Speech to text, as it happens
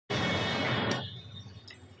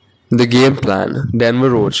The Game Plan,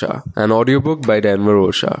 Denver Rocha, an audiobook by Denver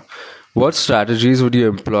Rocha. What strategies would you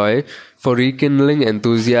employ for rekindling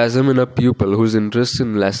enthusiasm in a pupil whose interest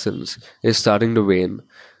in lessons is starting to wane?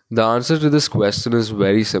 The answer to this question is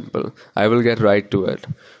very simple. I will get right to it.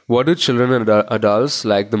 What do children and adults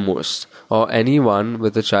like the most, or anyone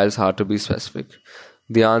with a child's heart to be specific?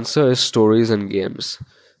 The answer is stories and games.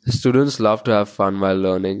 Students love to have fun while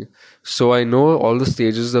learning. So I know all the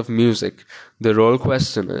stages of music. The role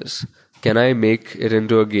question is, can I make it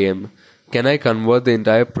into a game? Can I convert the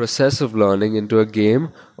entire process of learning into a game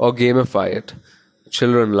or gamify it?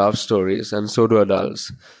 Children love stories, and so do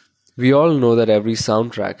adults. We all know that every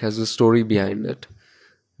soundtrack has a story behind it.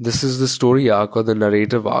 This is the story arc or the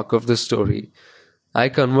narrative arc of the story. I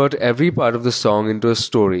convert every part of the song into a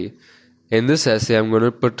story. In this essay, I'm going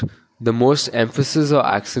to put the most emphasis or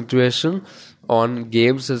accentuation on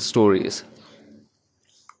games and stories.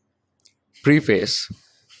 Preface.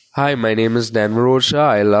 Hi, my name is Denver Rocha.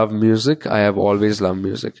 I love music. I have always loved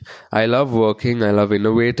music. I love working. I love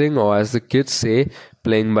innovating, or as the kids say,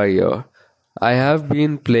 playing by ear. I have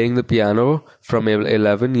been playing the piano from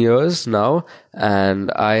 11 years now,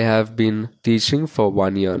 and I have been teaching for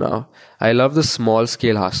 1 year now. I love the small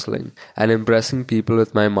scale hustling and impressing people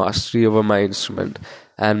with my mastery over my instrument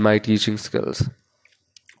and my teaching skills.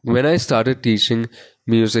 When I started teaching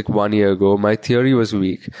music 1 year ago, my theory was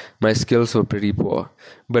weak, my skills were pretty poor.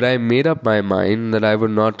 But I made up my mind that I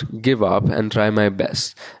would not give up and try my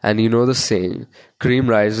best. And you know the saying, cream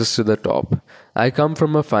rises to the top. I come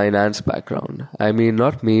from a finance background. I mean,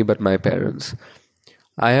 not me, but my parents.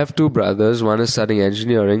 I have two brothers, one is studying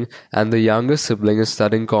engineering, and the younger sibling is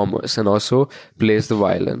studying commerce and also plays the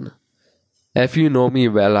violin. If you know me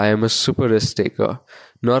well, I am a super risk taker.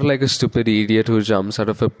 Not like a stupid idiot who jumps out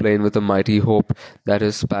of a plane with a mighty hope that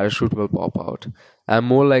his parachute will pop out. I'm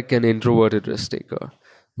more like an introverted risk taker.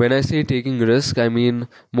 When I say taking risk, I mean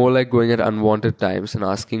more like going at unwanted times and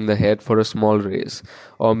asking the head for a small raise,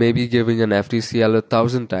 or maybe giving an FTCL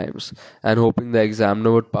 1,000 times and hoping the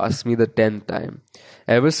examiner would pass me the 10th time.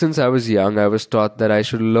 Ever since I was young, I was taught that I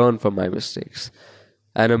should learn from my mistakes.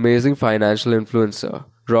 An amazing financial influencer,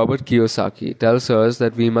 Robert Kiyosaki, tells us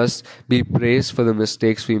that we must be praised for the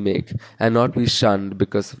mistakes we make and not be shunned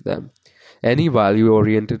because of them. Any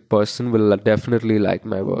value-oriented person will definitely like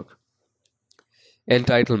my work.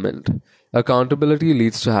 Entitlement. Accountability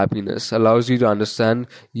leads to happiness, allows you to understand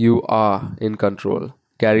you are in control.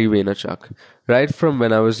 Gary Vaynerchuk. Right from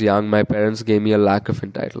when I was young, my parents gave me a lack of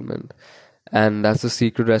entitlement. And that's the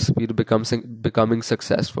secret recipe to becoming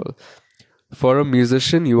successful. For a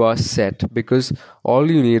musician, you are set because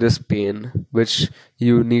all you need is pain, which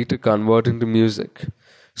you need to convert into music.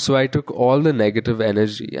 So I took all the negative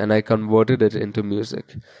energy and I converted it into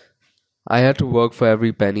music. I had to work for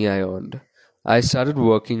every penny I earned. I started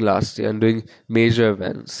working last year and doing major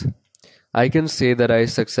events. I can say that I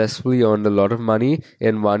successfully earned a lot of money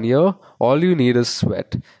in 1 year. All you need is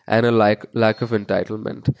sweat and a lack of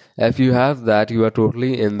entitlement. If you have that, you are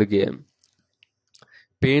totally in the game.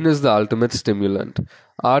 Pain is the ultimate stimulant.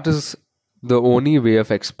 Art is the only way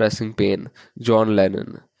of expressing pain. John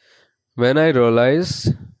Lennon. When I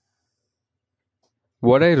realized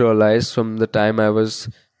what I realized from the time I was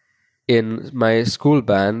in my school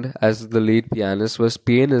band as the lead pianist was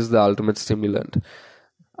pain is the ultimate stimulant.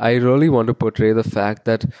 I really want to portray the fact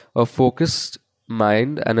that a focused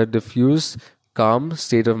mind and a diffuse, calm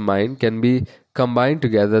state of mind can be combined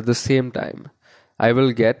together at the same time. I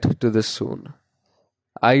will get to this soon.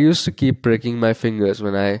 I used to keep pricking my fingers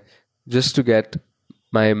just to get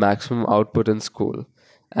my maximum output in school.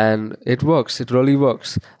 And it works, it really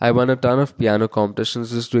works. I won a ton of piano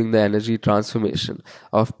competitions just doing the energy transformation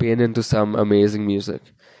of pain into some amazing music.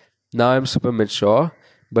 Now I'm super mature,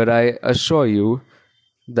 but I assure you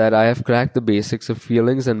that I have cracked the basics of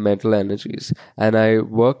feelings and mental energies, and I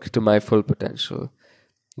work to my full potential.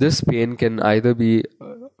 This pain can either be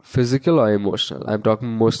physical or emotional. I'm talking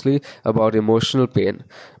mostly about emotional pain,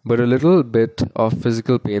 but a little bit of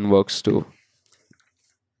physical pain works too.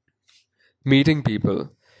 Meeting people.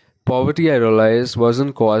 Poverty, I realized,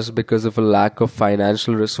 wasn't caused because of a lack of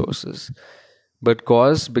financial resources, but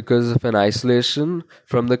caused because of an isolation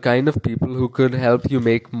from the kind of people who could help you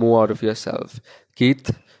make more out of yourself.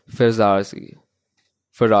 Keith Farazi.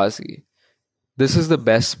 This is the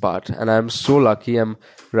best part, and I'm so lucky I'm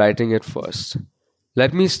writing it first.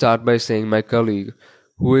 Let me start by saying my colleague,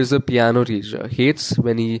 who is a piano teacher, hates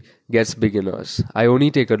when he gets beginners. I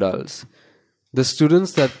only take adults. The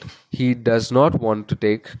students that he does not want to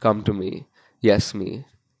take come to me. Yes, me.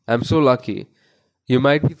 I'm so lucky. You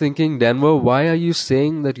might be thinking, Denver, why are you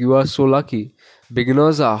saying that you are so lucky?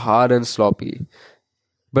 Beginners are hard and sloppy.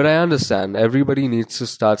 But I understand everybody needs to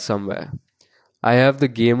start somewhere. I have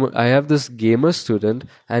this gamer student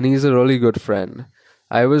and he's a really good friend.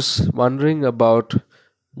 I was wondering about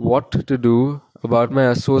what to do about my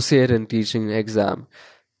associate in teaching exam.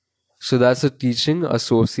 So that's a teaching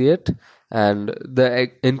associate, and the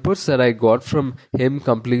inputs that I got from him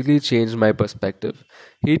completely changed my perspective.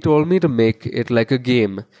 He told me to make it like a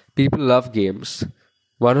game. People love games.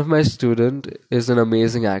 One of my student is an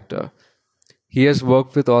amazing actor. He has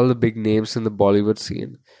worked with all the big names in the Bollywood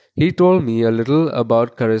scene. He told me a little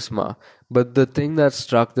about charisma, but the thing that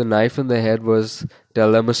struck the knife in the head was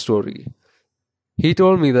tell them a story. He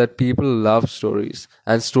told me that people love stories,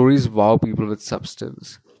 and stories wow people with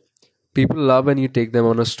substance. People love when you take them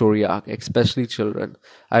on a story arc, especially children.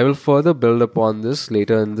 I will further build upon this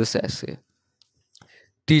later in this essay.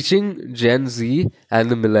 Teaching Gen Z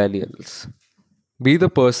and the millennials. Be the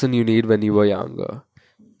person you need when you were younger.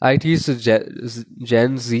 I teach the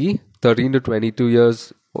Gen Z, 13 to 23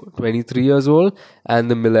 years old,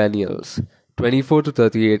 and the millennials, 24 to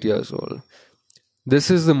 38 years old.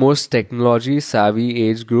 This is the most technology savvy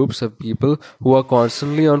age groups of people who are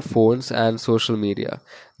constantly on phones and social media,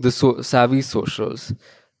 the savvy socials.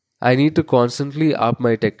 I need to constantly up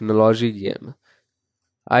my technology game.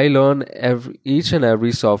 I learn each and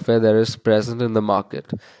every software that is present in the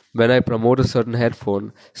market. When I promote a certain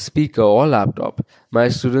headphone, speaker, or laptop, my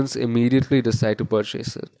students immediately decide to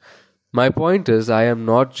purchase it. My point is, I am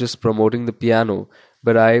not just promoting the piano,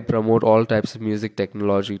 but I promote all types of music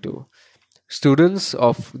technology too. Students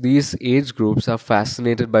of these age groups are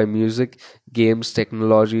fascinated by music, games,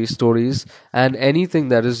 technology, stories, and anything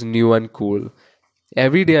that is new and cool.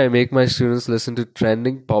 Every day I make my students listen to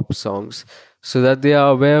trending pop songs so that they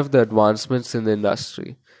are aware of the advancements in the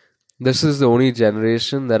industry. This is the only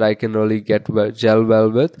generation that I can really gel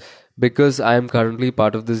well with because I am currently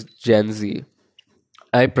part of this Gen Z.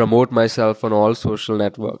 I promote myself on all social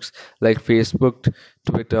networks like Facebook,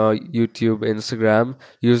 Twitter, YouTube, Instagram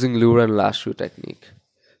using lure and lasso technique.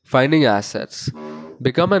 Finding assets.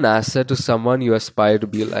 Become an asset to someone you aspire to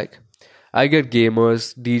be like. I get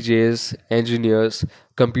gamers, DJs, engineers,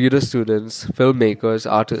 computer students, filmmakers,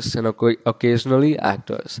 artists, and occasionally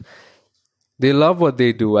actors. They love what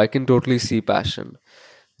they do. I can totally see passion.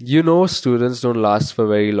 You know, students don't last for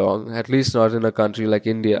very long, at least not in a country like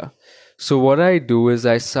India. So, what I do is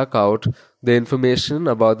I suck out the information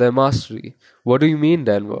about their mastery. What do you mean,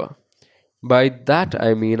 Denver? By that,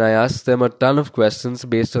 I mean I ask them a ton of questions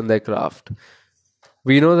based on their craft.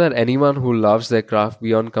 We know that anyone who loves their craft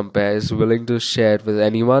beyond compare is willing to share it with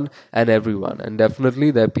anyone and everyone, and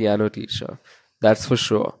definitely their piano teacher. That's for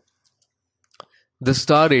sure. The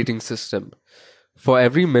star rating system. For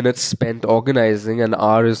every minute spent organizing, an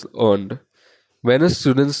hour is earned. When a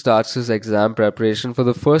student starts his exam preparation for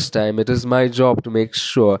the first time, it is my job to make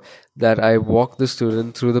sure that I walk the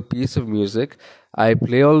student through the piece of music. I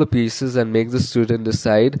play all the pieces and make the student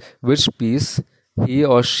decide which piece he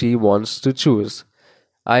or she wants to choose.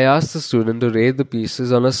 I ask the student to rate the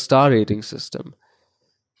pieces on a star rating system.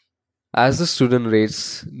 As the student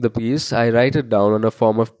rates the piece, I write it down on a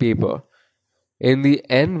form of paper. In the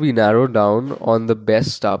end, we narrow down on the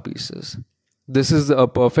best star pieces. This is a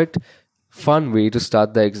perfect, fun way to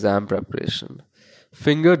start the exam preparation.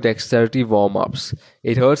 Finger dexterity warm ups.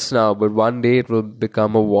 It hurts now, but one day it will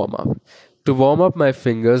become a warm up. To warm up my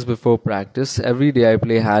fingers before practice, every day I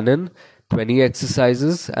play Hanon, 20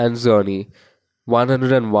 exercises, and Zerny,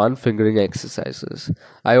 101 fingering exercises.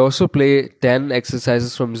 I also play 10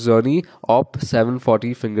 exercises from Zerny, Op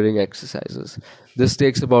 740 fingering exercises. This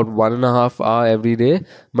takes about 1.5 hours every day.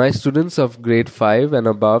 My students of grade 5 and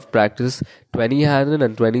above practice 20 Hanon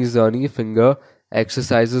and 20 Zerny finger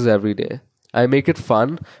exercises every day. I make it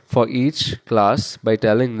fun for each class by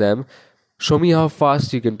telling them, show me how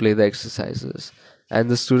fast you can play the exercises. And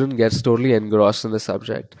the student gets totally engrossed in the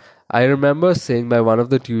subject. I remember saying by one of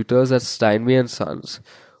the tutors at Steinway and Sons,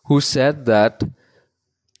 who said that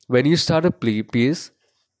when you start a piece,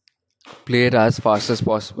 play it as fast as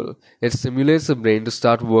possible. It stimulates the brain to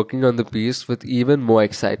start working on the piece with even more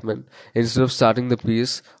excitement instead of starting the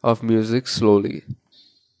piece of music slowly.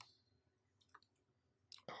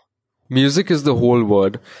 Music is the whole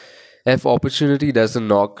word. If opportunity doesn't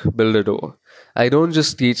knock, build a door. I don't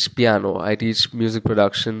just teach piano, I teach music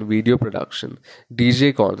production, video production,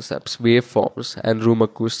 DJ concepts, waveforms, and room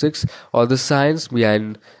acoustics, or the science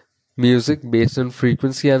behind music based on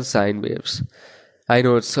frequency and sine waves. I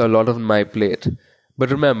know it's a lot on my plate, but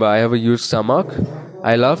remember, I have a huge stomach.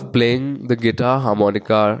 I love playing the guitar,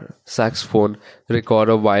 harmonica, saxophone,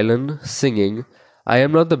 recorder, violin, singing. I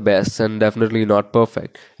am not the best and definitely not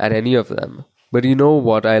perfect at any of them. But you know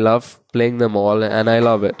what? I love playing them all and I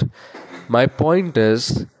love it. My point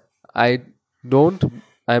is, I don't,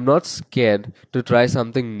 I'm not scared to try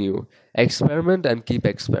something new. Experiment and keep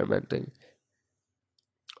experimenting.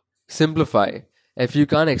 Simplify. If you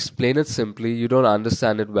can't explain it simply, you don't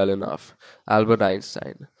understand it well enough. Albert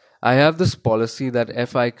Einstein. I have this policy that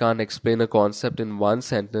if I can't explain a concept in one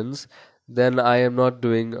sentence, then I am not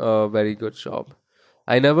doing a very good job.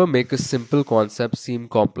 I never make a simple concept seem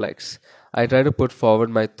complex. I try to put forward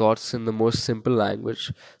my thoughts in the most simple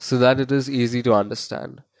language so that it is easy to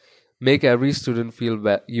understand. Make every student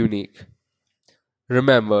feel unique.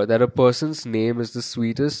 Remember that a person's name is the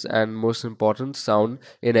sweetest and most important sound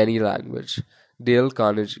in any language. Dale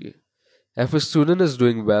Carnegie. If a student is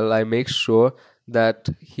doing well, I make sure that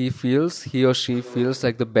he or she feels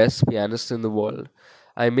like the best pianist in the world.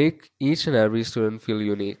 I make each and every student feel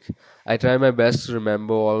unique. I try my best to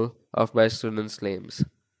remember all of my students' names.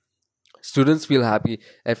 Students feel happy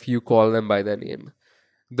if you call them by their name.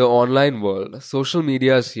 The online world, social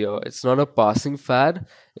media is here. It's not a passing fad,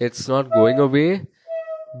 it's not going away.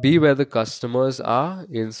 Be where the customers are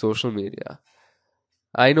in social media.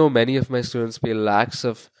 I know many of my students pay lakhs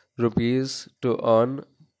of rupees to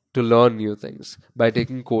learn new things by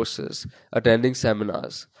taking courses, attending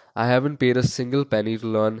seminars. I haven't paid a single penny to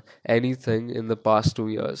learn anything in the past 2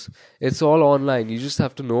 years. It's all online. You just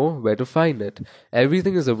have to know where to find it.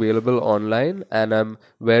 Everything is available online, and I'm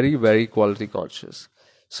very, very quality conscious.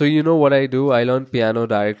 So you know what I do? I learn piano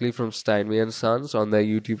directly from Steinway and Sons on their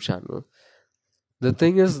YouTube channel. The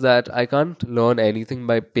thing is that I can't learn anything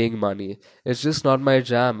by paying money. It's just not my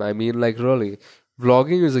jam. I mean, like, really.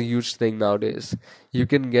 Vlogging is a huge thing nowadays. You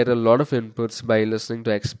can get a lot of inputs by listening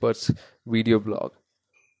to experts' video blog.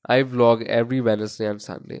 I vlog every Wednesday and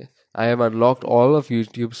Sunday. I have unlocked all of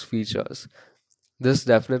YouTube's features. This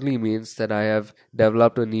definitely means that I have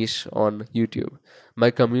developed a niche on YouTube. My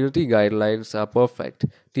community guidelines are perfect.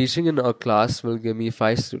 Teaching in a class will give me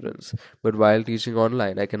 5 students, but while teaching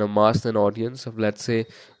online, I can amass an audience of, let's say,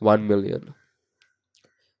 1 million.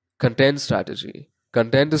 Content strategy.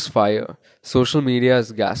 Content is fire, social media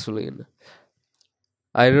is gasoline.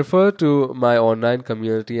 I refer to my online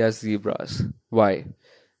community as zebras. Why?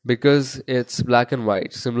 Because it's black and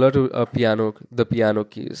white, similar to the piano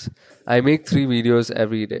keys. I make 3 videos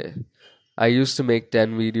every day. I used to make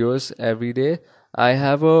 10 videos every day. I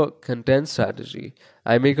have a content strategy.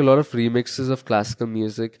 I make a lot of remixes of classical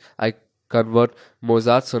music. I convert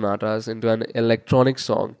Mozart sonatas into an electronic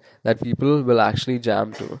song that people will actually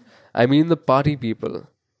jam to. I mean, the party people.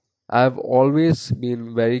 I've always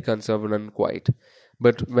been very conservative and quiet.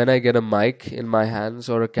 But when I get a mic in my hands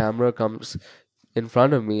or a camera comes in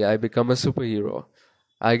front of me, I become a superhero.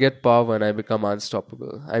 I get power and I become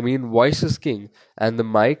unstoppable. I mean, voice is king, and the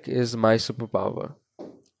mic is my superpower.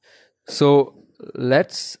 So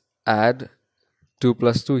let's add 2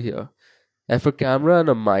 plus 2 here. If a camera and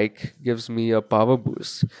a mic gives me a power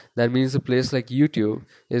boost, that means a place like YouTube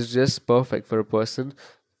is just perfect for a person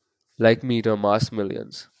like me to amass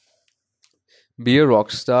millions. Be a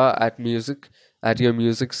rock star at your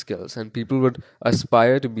music skills, and people would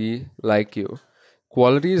aspire to be like you.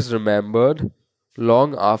 Quality is remembered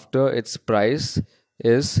long after its price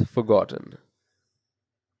is forgotten.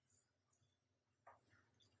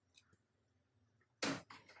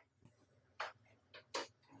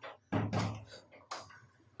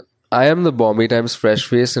 I am the Bombay Times fresh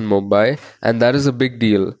face in Mumbai, and that is a big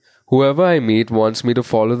deal. Whoever I meet wants me to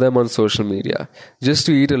follow them on social media, just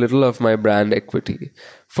to eat a little of my brand equity.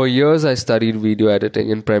 For years, I studied video editing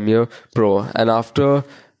in Premiere Pro and After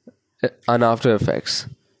Effects.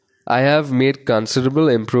 I have made considerable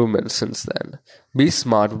improvements since then. Be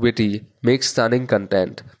smart, witty, make stunning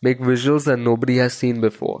content, make visuals that nobody has seen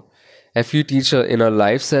before. If you teach in a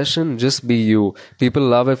live session, just be you. People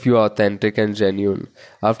love if you are authentic and genuine.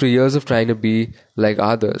 After years of trying to be like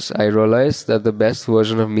others, I realized that the best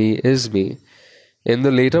version of me is me. In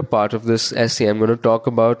the later part of this essay, I'm going to talk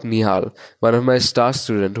about Nihal, one of my star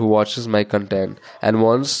students who watches my content and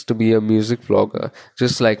wants to be a music vlogger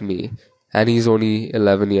just like me, and he's only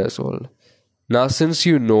 11 years old. Now, since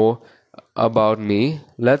you know about me,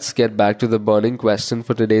 let's get back to the burning question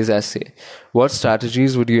for today's essay. What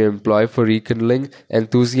strategies would you employ for rekindling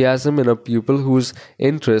enthusiasm in a pupil whose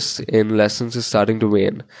interest in lessons is starting to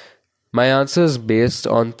wane? My answer is based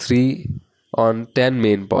on 10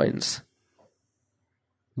 main points.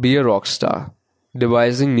 Be a rock star,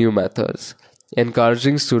 devising new methods,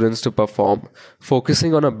 encouraging students to perform,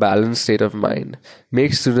 focusing on a balanced state of mind,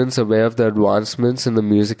 make students aware of the advancements in the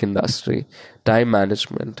music industry, time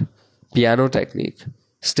management, piano technique,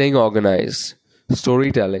 staying organized,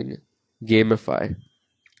 storytelling, gamify.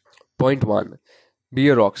 Point 1. Be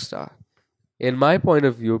a rock star. In my point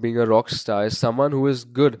of view, being a rock star is someone who is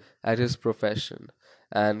good at his profession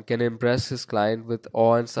and can impress his client with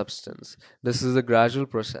awe and substance. This is a gradual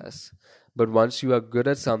process, but once you are good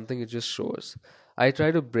at something, it just shows. I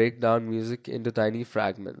try to break down music into tiny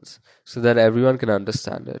fragments so that everyone can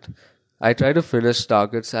understand it. I try to finish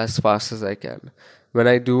targets as fast as I can. When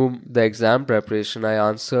I do the exam preparation, I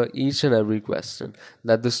answer each and every question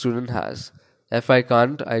that the student has. If I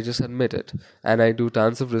can't, I just admit it, and I do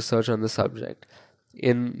tons of research on the subject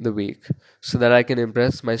in the week so that I can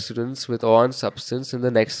impress my students with awe and substance in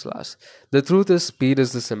the next class. The truth is, speed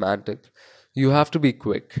is the semantic. You have to be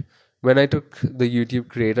quick. When I took the YouTube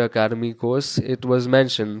Creator Academy course, it was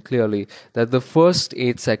mentioned clearly that the first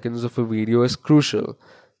 8 seconds of a video is crucial.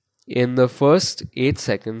 In the first 8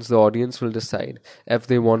 seconds, the audience will decide if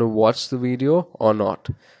they want to watch the video or not.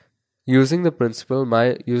 Using this principle,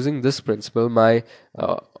 my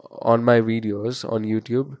on my videos on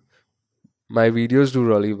YouTube, my videos do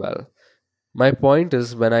really well. My point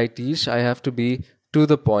is, when I teach, I have to be to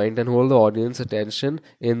the point and hold the audience attention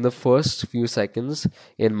in the first few seconds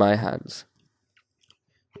in my hands.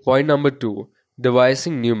 Point number two,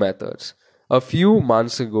 devising new methods. A few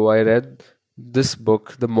months ago, I read this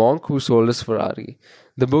book, The Monk Who Sold His Ferrari.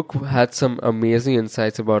 The book had some amazing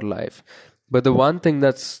insights about life, but the one thing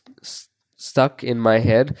that's stuck in my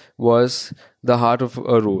head was the heart of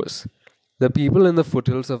a rose. The people in the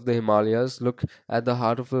foothills of the Himalayas look at the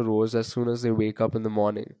heart of a rose as soon as they wake up in the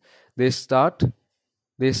morning. They start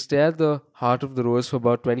they stare at the heart of the rose for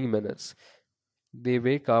about 20 minutes. They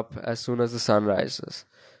wake up as soon as the sun rises.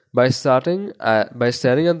 By staring at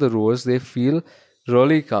the rose, they feel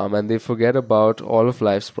really calm and they forget about all of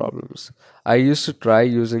life's problems. I used to try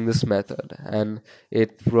using this method and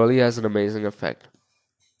it really has an amazing effect.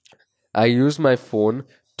 I used my phone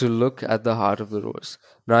to look at the heart of the rose.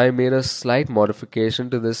 Now I made a slight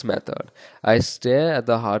modification to this method. I stare at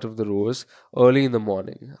the heart of the rose early in the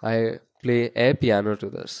morning. I play air piano to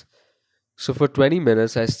this. So for 20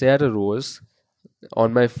 minutes, I stare at a rose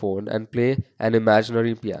on my phone and play an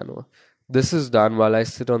imaginary piano. This is done while I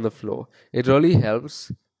sit on the floor. It really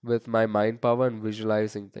helps with my mind power and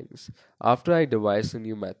visualizing things. After I devise a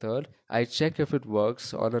new method, I check if it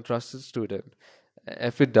works on a trusted student.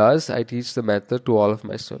 If it does, I teach the method to all of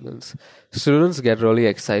my students. Students get really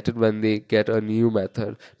excited when they get a new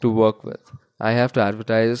method to work with. I have to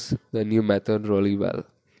advertise the new method really well.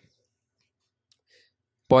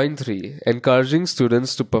 Point 3, encouraging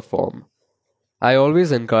students to perform. I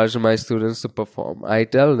always encourage my students to perform. I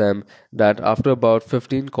tell them that after about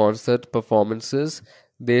 15 concert performances,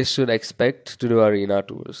 they should expect to do arena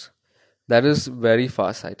tours. That is very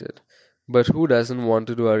far-sighted. But who doesn't want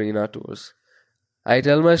to do arena tours? I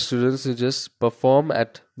tell my students to just perform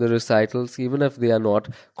at the recitals even if they are not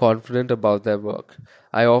confident about their work.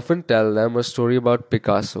 I often tell them a story about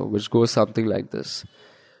Picasso, which goes something like this.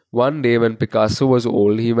 One day, when Picasso was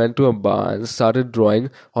old, he went to a bar and started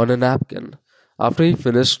drawing on a napkin. After he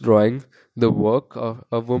finished drawing the work,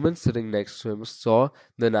 a woman sitting next to him saw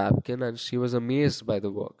the napkin and she was amazed by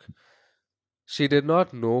the work. She did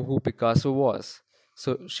not know who Picasso was,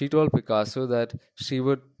 so she told Picasso that she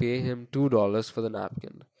would pay him $2 for the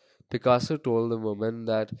napkin. Picasso told the woman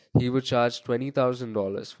that he would charge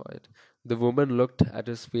 $20,000 for it. The woman looked at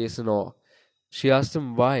his face in awe. She asked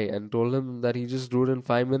him why and told him that he just drew it in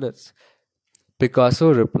 5 minutes.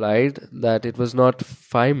 Picasso replied that it was not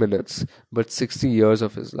 5 minutes, but 60 years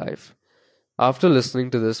of his life. After listening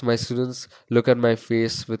to this, my students look at my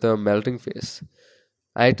face with a melting face.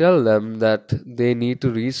 I tell them that they need to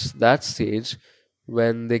reach that stage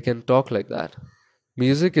when they can talk like that.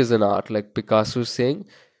 Music is an art, like Picasso is saying.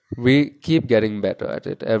 We keep getting better at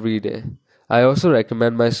it every day. I also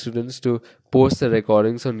recommend my students to post their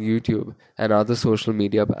recordings on YouTube and other social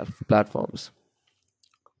media platforms.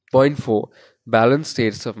 Point 4, balanced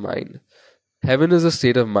states of mind. Heaven is a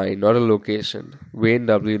state of mind, not a location. Wayne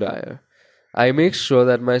W. Dyer. I make sure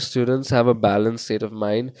that my students have a balanced state of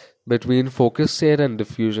mind between focus state and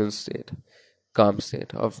diffusion state, calm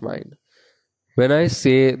state of mind. When I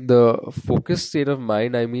say the focused state of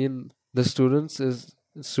mind, I mean the student is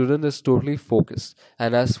totally focused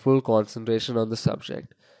and has full concentration on the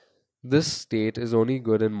subject. This state is only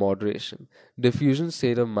good in moderation. Diffusion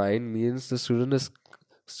state of mind means the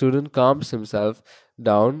student calms himself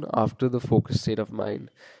down after the focused state of mind.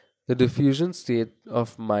 The diffusion state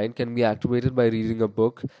of mind can be activated by reading a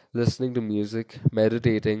book, listening to music,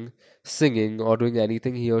 meditating, singing, or doing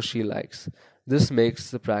anything he or she likes. This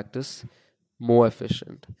makes the practice more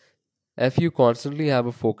efficient. If you constantly have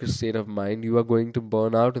a focused state of mind, you are going to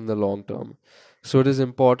burn out in the long term. So it is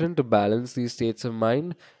important to balance these states of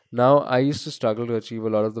mind Now, I used to struggle to achieve a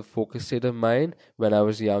lot of the focused state of mind when I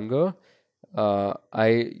was younger.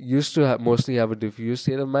 I used to mostly have a diffused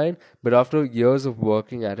state of mind, but after years of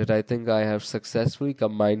working at it, I think I have successfully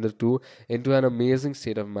combined the two into an amazing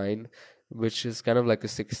state of mind, which is kind of like a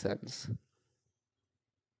sixth sense.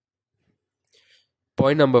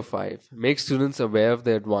 Point number five, make students aware of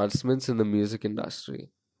the advancements in the music industry.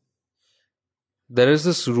 There is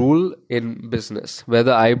this rule in business where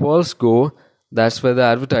the eyeballs go, that's where the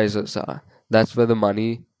advertisers are. That's where the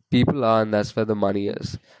money people are, and that's where the money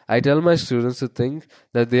is. I tell my students to think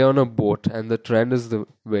that they are on a boat and the trend is the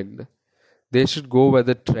wind. They should go where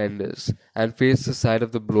the trend is and face the side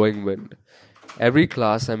of the blowing wind. Every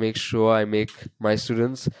class, I make sure I make my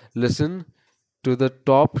students listen to the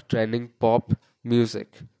top trending pop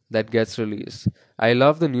music that gets released. I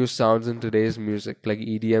love the new sounds in today's music, like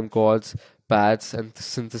EDM chords, pads, and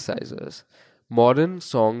synthesizers. Modern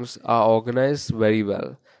songs are organized very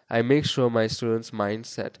well. I make sure my students'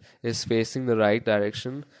 mindset is facing the right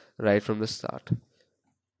direction right from the start.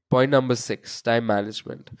 Point number six, time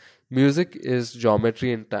management. Music is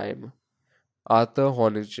geometry in time. Arthur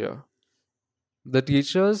Honegger. The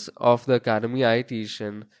teachers of the academy I teach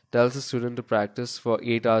in tells a student to practice for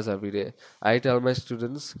 8 hours every day. I tell my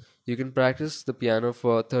students you can practice the piano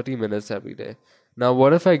for 30 minutes every day. Now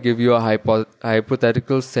what if I give you a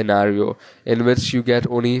hypothetical scenario in which you get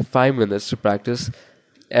only 5 minutes to practice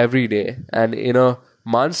every day, and in a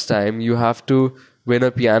month's time you have to win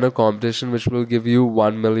a piano competition which will give you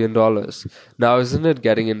 $1 million. Now isn't it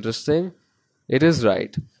getting interesting? It is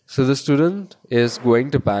right. So the student is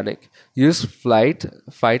going to panic. Use fight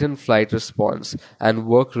and flight response and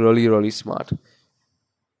work really, really smart.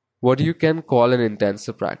 What you can call an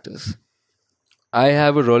intensive practice. I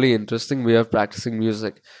have a really interesting way of practicing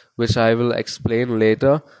music, which I will explain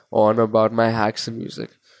later on about my hacks in music.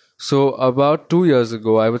 So, about 2 years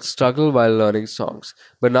ago, I would struggle while learning songs,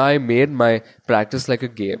 but now I made my practice like a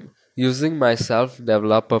game. Using my self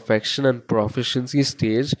developed perfection and proficiency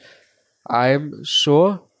stage, I am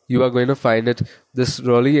sure you are going to find it this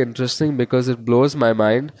really interesting because it blows my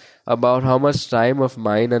mind about how much time of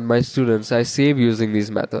mine and my students I save using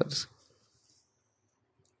these methods.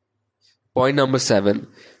 Point number seven,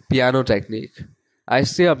 piano technique. I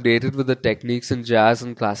stay updated with the techniques in jazz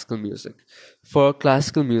and classical music. For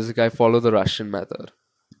classical music, I follow the Russian method.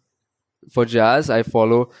 For jazz, I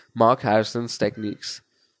follow Mark Harrison's techniques.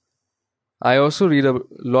 I also read a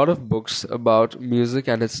lot of books about music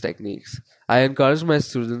and its techniques. I encourage my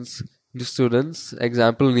students,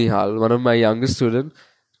 example Nihal, one of my youngest students,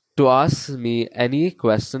 to ask me any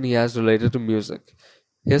question he has related to music.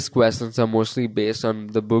 His questions are mostly based on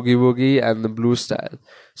the boogie woogie and the blues style.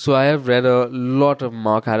 So I have read a lot of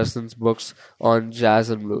Mark Harrison's books on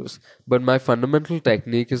jazz and blues. But my fundamental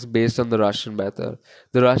technique is based on the Russian method.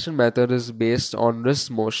 The Russian method is based on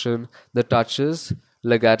wrist motion, the touches,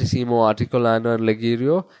 legatissimo, articolano, and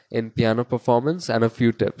leggero in piano performance, and a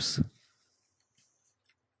few tips.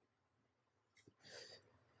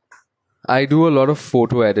 I do a lot of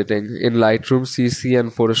photo editing in Lightroom CC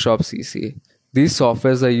and Photoshop CC. These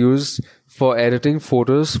softwares are used for editing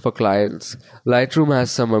photos for clients. Lightroom has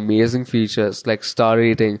some amazing features like star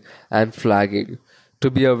rating and flagging to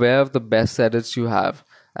be aware of the best edits you have,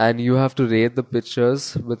 and you have to rate the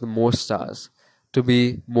pictures with more stars to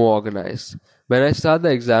be more organized. When I start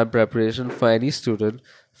the exam preparation for any student,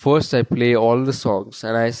 first I play all the songs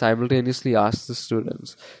and I simultaneously ask the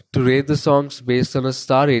students to rate the songs based on a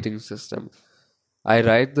star rating system. I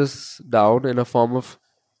write this down in a form of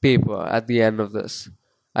paper at the end of this.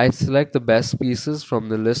 I select the best pieces from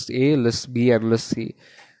the list A, list B, and list C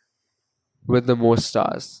with the most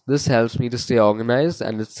stars. This helps me to stay organized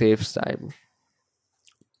and it saves time.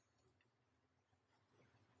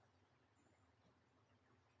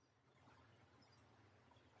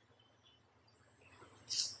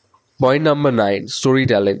 Point number nine,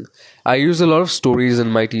 storytelling. I use a lot of stories in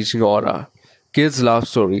my teaching aura. Kids love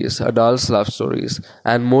stories, adults love stories,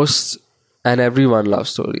 and most and everyone loves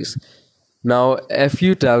stories. Now, if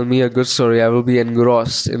you tell me a good story, I will be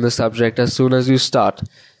engrossed in the subject as soon as you start.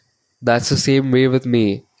 That's the same way with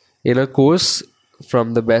me. In a course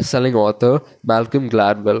from the best selling author Malcolm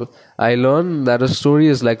Gladwell, I learned that a story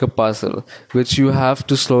is like a puzzle which you have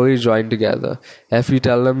to slowly join together. If you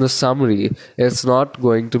tell them the summary, it's not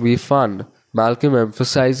going to be fun. Malcolm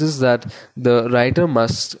emphasizes that the writer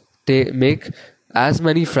must make as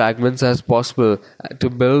many fragments as possible to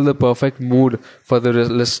build the perfect mood for the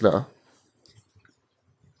listener.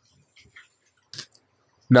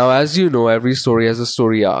 Now, as you know, every story has a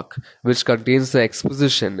story arc, which contains the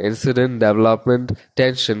exposition, incident, development,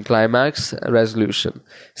 tension, climax, resolution.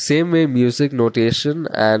 Same way, music, notation,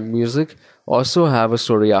 and music also have a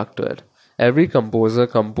story arc to it. Every composer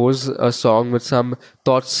composes a song with some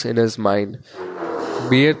thoughts in his mind,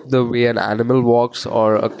 be it the way an animal walks,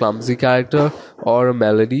 or a clumsy character, or a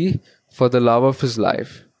melody for the love of his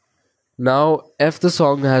life. Now, if the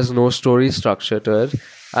song has no story structure to it,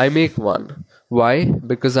 I make one. Why?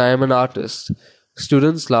 Because I am an artist.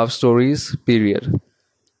 Students love stories, period.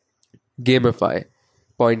 Gamify.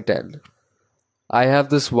 Point 10. I have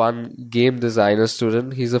this one game designer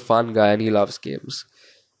student. He's a fun guy and he loves games.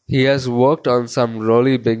 He has worked on some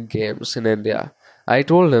really big games in India. I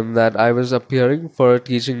told him that I was appearing for a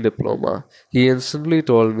teaching diploma. He instantly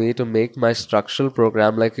told me to make my structural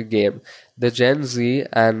program like a game. The Gen Z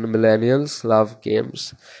and millennials love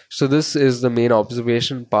games. So, this is the main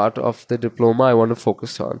observation part of the diploma I want to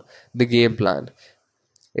focus on, the game plan.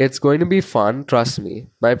 It's going to be fun, trust me.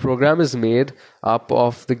 My program is made up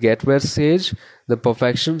of the get wet stage, the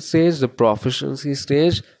perfection stage, the proficiency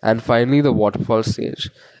stage, and finally the waterfall stage.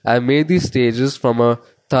 I made these stages from a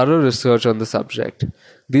thorough research on the subject.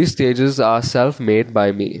 These stages are self made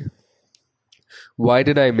by me. Why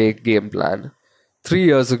did I make Game Plan? 3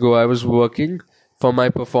 years ago, I was working for my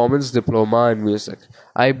performance diploma in music.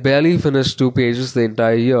 I barely finished 2 pages the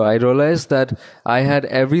entire year. I realized that I had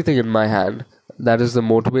everything in my hand. That is the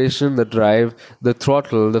motivation, the drive, the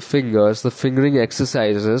throttle, the fingers, the fingering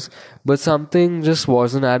exercises, but something just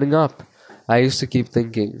wasn't adding up. I used to keep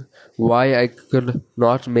thinking why I could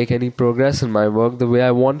not make any progress in my work the way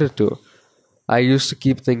I wanted to. I used to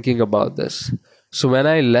keep thinking about this. So when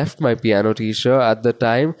I left my piano teacher at the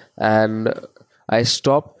time and I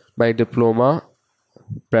stopped my diploma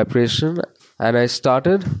preparation and I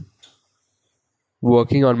started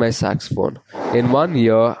working on my saxophone. In 1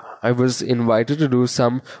 year, I was invited to do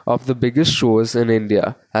some of the biggest shows in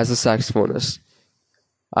India as a saxophonist.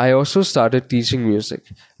 I also started teaching music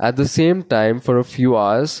at the same time for a few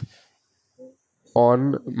hours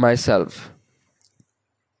on myself.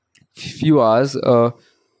 Few hours a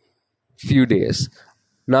few days.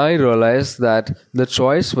 Now I realize that the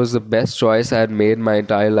choice was the best choice I had made my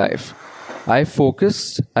entire life. I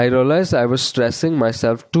realized I was stressing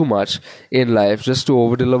myself too much in life just to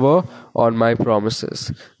overdeliver on my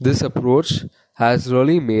promises. This approach has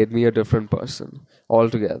really made me a different person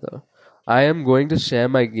altogether. I am going to share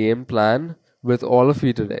my game plan with all of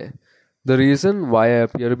you today. The reason why I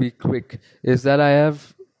appear to be quick is that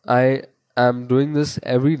I am doing this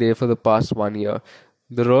every day for the past 1 year.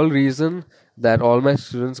 The real reason that all my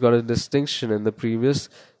students got a distinction in the previous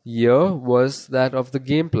year was that of the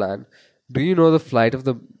game plan. Do you know the fight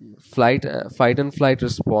and flight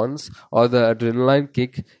response or the adrenaline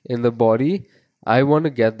kick in the body? I want to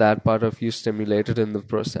get that part of you stimulated in the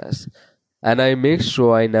process. And I make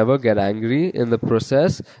sure I never get angry in the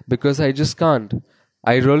process because I just can't.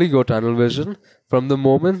 I really go tunnel vision from the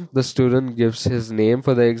moment the student gives his name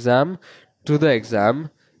for the exam to the exam.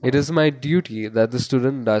 It is my duty that the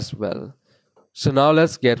student does well. So now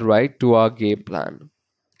let's get right to our game plan.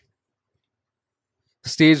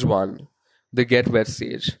 Stage 1, the get wet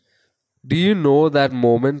stage. Do you know that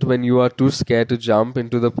moment when you are too scared to jump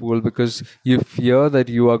into the pool because you fear that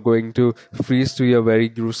you are going to freeze to your very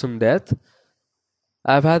gruesome death?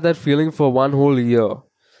 I've had that feeling for one whole year.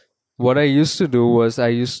 What I used to do was I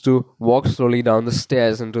used to walk slowly down the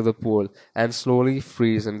stairs into the pool and slowly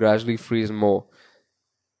freeze and gradually freeze more.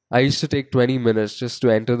 I used to take 20 minutes just to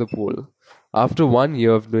enter the pool. After 1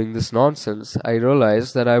 year of doing this nonsense, I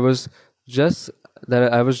realized just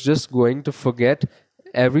that I was just going to forget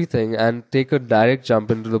everything and take a direct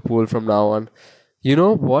jump into the pool from now on. You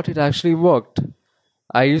know what? It actually worked.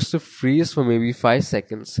 I used to freeze for maybe 5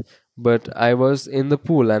 seconds, but I was in the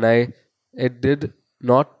pool and I it did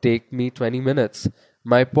not take me 20 minutes.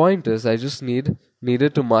 My point is I just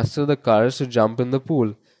needed to master the courage to jump in the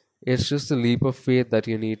pool. It's just a leap of faith that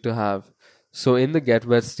you need to have. So in the get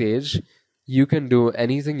wet stage, you can do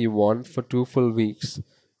anything you want for 2 full weeks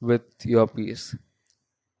with your piece.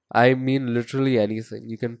 I mean, literally anything.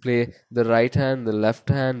 You can play the right hand, the left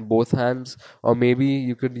hand, both hands, or maybe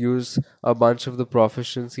you could use a bunch of the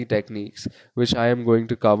proficiency techniques, which I am going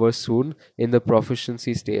to cover soon in the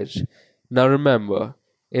proficiency stage. Now, remember,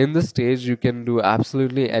 in the stage, you can do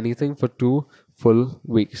absolutely anything for 2 full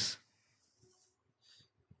weeks.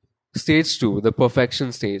 Stage 2, the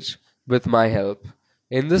perfection stage, with my help.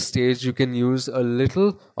 In this stage, you can use a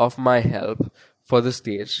little of my help for the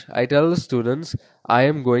stage. I tell the students I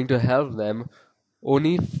am going to help them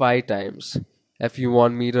only 5 times. If you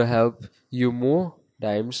want me to help you more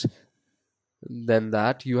times, than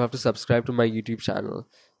that, you have to subscribe to my YouTube channel.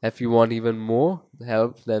 If you want even more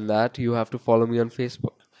help than that, you have to follow me on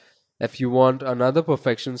Facebook. If you want another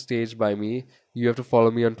perfection stage by me, you have to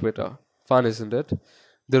follow me on Twitter. Fun, isn't it?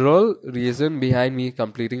 The real reason behind me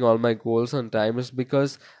completing all my goals on time is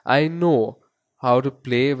because I know how to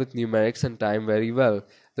play with numerics and time very well.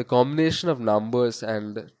 The combination of numbers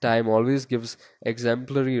and time always gives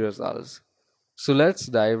exemplary results. So let's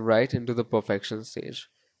dive right into the perfection stage.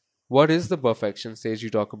 What is the perfection stage you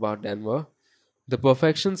talk about, Denver? The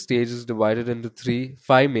perfection stage is divided into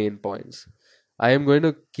five main points. I am going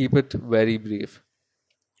to keep it very brief.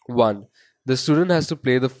 1. The student has to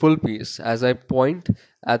play the full piece as I point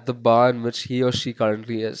at the bar in which he or she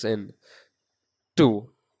currently is in. 2.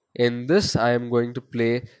 In this, I am going to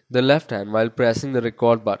play the left hand while pressing the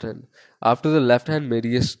record button. After the left hand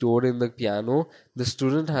MIDI is stored in the piano, the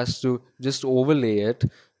student has to just overlay it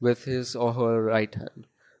with his or her right hand.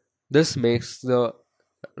 This makes the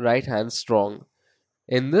right hand strong.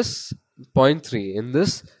 In this point 3, in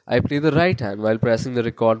this I play the right hand while pressing the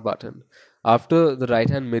record button. After the right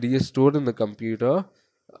hand MIDI is stored in the computer,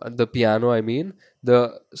 the piano I mean,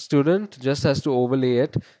 the student just has to overlay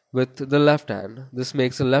it with the left hand. This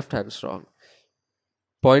makes the left hand strong.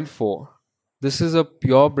 Point 4. This is a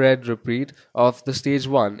purebred repeat of the stage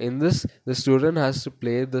 1. In this, the student has to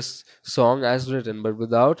play this song as written but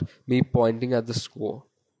without me pointing at the score.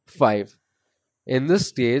 5. In this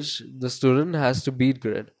stage, the student has to beat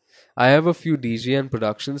grid. I have a few DJ and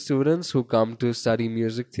production students who come to study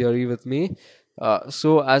music theory with me.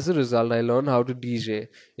 So, as a result, I learned how to DJ.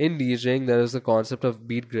 In DJing, there is the concept of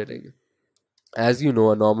beat gridding. As you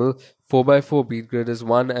know, a normal 4x4 beat grid is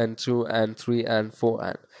 1 and 2 and 3 and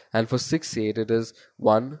 4 and for 6/8 it is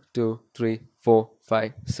 1, 2, 3, 4,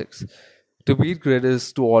 5, 6. To beat grid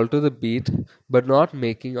is to alter the beat but not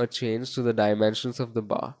making a change to the dimensions of the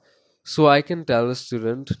bar. So I can tell a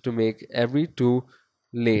student to make every 2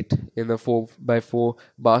 late in the 4x4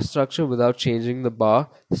 bar structure without changing the bar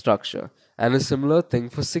structure, and a similar thing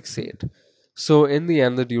for 6/8. So, in the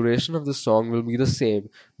end, the duration of the song will be the same,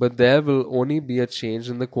 but there will only be a change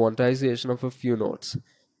in the quantization of a few notes.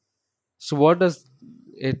 So,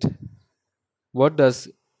 it, what does,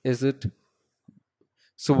 is it,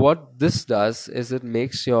 so what this does is it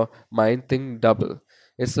makes your mind think double.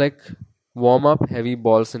 It's like warm up heavy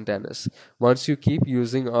balls in tennis. Once you keep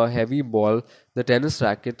using a heavy ball, the tennis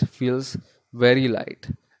racket feels very light.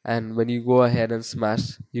 And when you go ahead and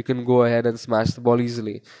smash, you can go ahead and smash the ball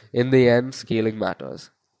easily. In the end, scaling matters.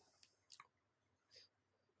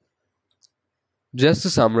 Just to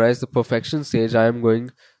summarize the perfection stage, I am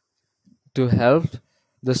going to help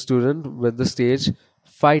the student with the stage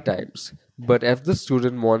 5 times. But if the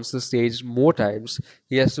student wants the stage more times,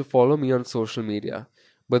 he has to follow me on social media.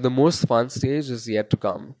 But the most fun stage is yet to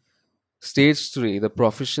come. Stage 3, the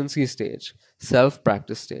proficiency stage, self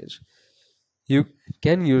practice stage. You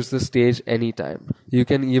can use the stage anytime. You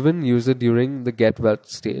can even use it during the get well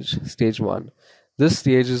stage, stage 1. This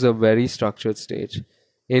stage is a very structured stage.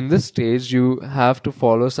 In this stage, you have to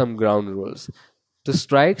follow some ground rules. To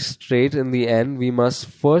strike straight in the end, we must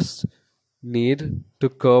first need to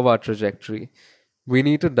curve our trajectory. We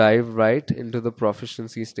need to dive right into the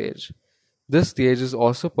proficiency stage. This stage is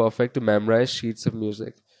also perfect to memorize sheets of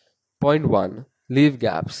music. Point 1. Leave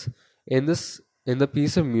gaps. In the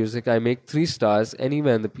piece of music I make 3 stars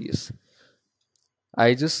anywhere in the piece.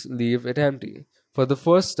 I just leave it empty. For the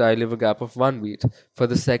first star I leave a gap of 1 beat. For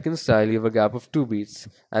the second star I leave a gap of 2 beats.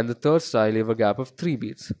 And the third star I leave a gap of 3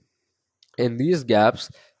 beats. In these gaps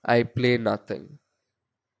I play nothing.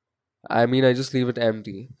 I just leave it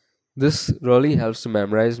empty. This really helps to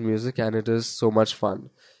memorize music and it is so much fun.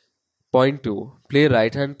 Point 2. Play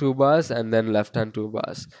right hand 2 bars and then left hand 2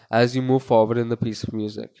 bars as you move forward in the piece of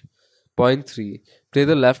music. Point 3. Play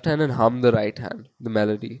the left hand and hum the right hand, the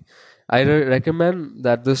melody. I recommend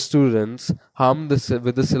that the students hum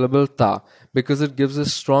with the syllable ta because it gives a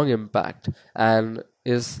strong impact and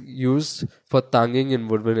is used for tonguing in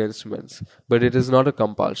woodwind instruments, but it is not a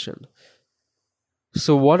compulsion.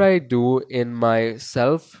 So, what I do in my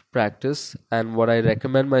self practice and what I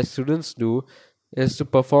recommend my students do is to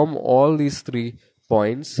perform all these 3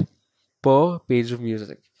 points per page of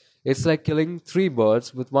music. It's like killing 3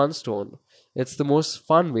 birds with one stone. It's the most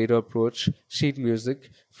fun way to approach sheet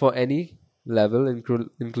music for any level,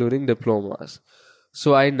 including diplomas.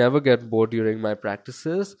 So I never get bored during my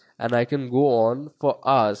practices, and I can go on for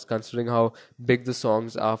hours considering how big the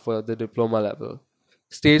songs are for the diploma level.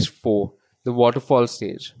 Stage 4, the waterfall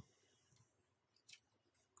stage.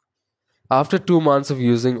 After 2 months of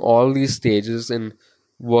using all these stages in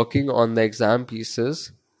working on the exam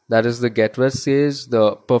pieces, that is the get well stage,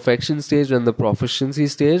 the perfection stage, and the proficiency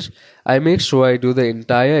stage. I make sure I do the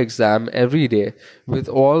entire exam every day with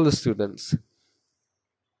all the students.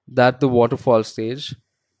 That the waterfall stage,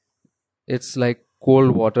 it's like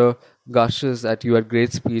cold water gushes at you at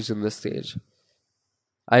great speeds in this stage.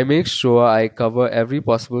 I make sure I cover every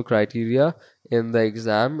possible criteria in the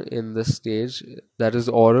exam in this stage, that is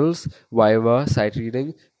orals, viva, sight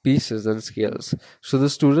reading, pieces, and scales. So the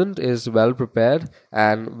student is well prepared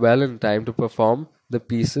and well in time to perform the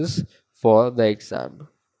pieces for the exam.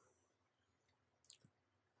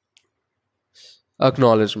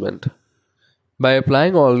 Acknowledgement. By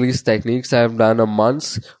applying all these techniques, I have done a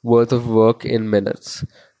month's worth of work in minutes.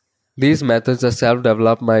 These methods are self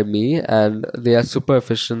developed by me and they are super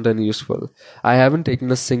efficient and useful. I haven't taken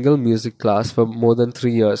a single music class for more than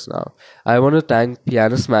 3 years now. I want to thank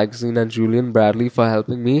Pianist Magazine and Julian Bradley for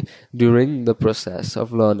helping me during the process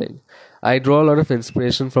of learning. I draw a lot of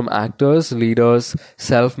inspiration from actors, leaders,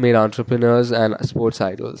 self made entrepreneurs, and sports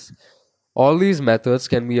idols. All these methods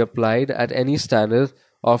can be applied at any standard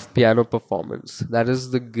of piano performance, that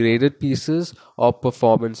is, the graded pieces or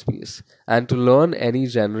performance piece, and to learn any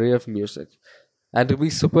genre of music, and to be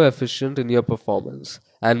super efficient in your performance.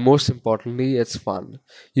 And most importantly, it's fun.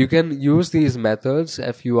 You can use these methods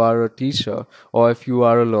if you are a teacher or if you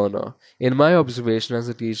are a learner. In my observation as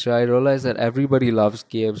a teacher, I realize that everybody loves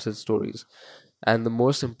games and stories. And the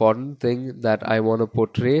most important thing that I want to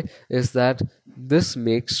portray is that this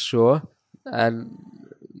makes sure and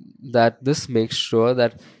that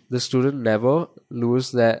the student never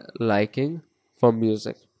lose their liking for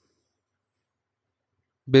music.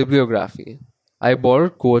 Bibliography. I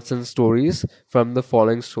borrowed quotes and stories from the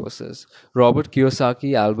following sources: Robert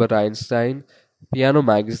Kiyosaki, Albert Einstein, Piano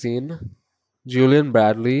Magazine, Julian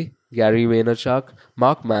Bradley, Gary Vaynerchuk,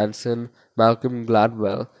 Mark Manson, Malcolm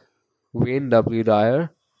Gladwell, Wayne W.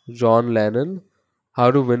 Dyer, John Lennon,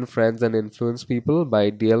 How to Win Friends and Influence People by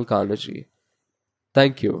Dale Carnegie.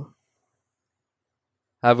 Thank you.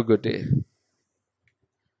 Have a good day.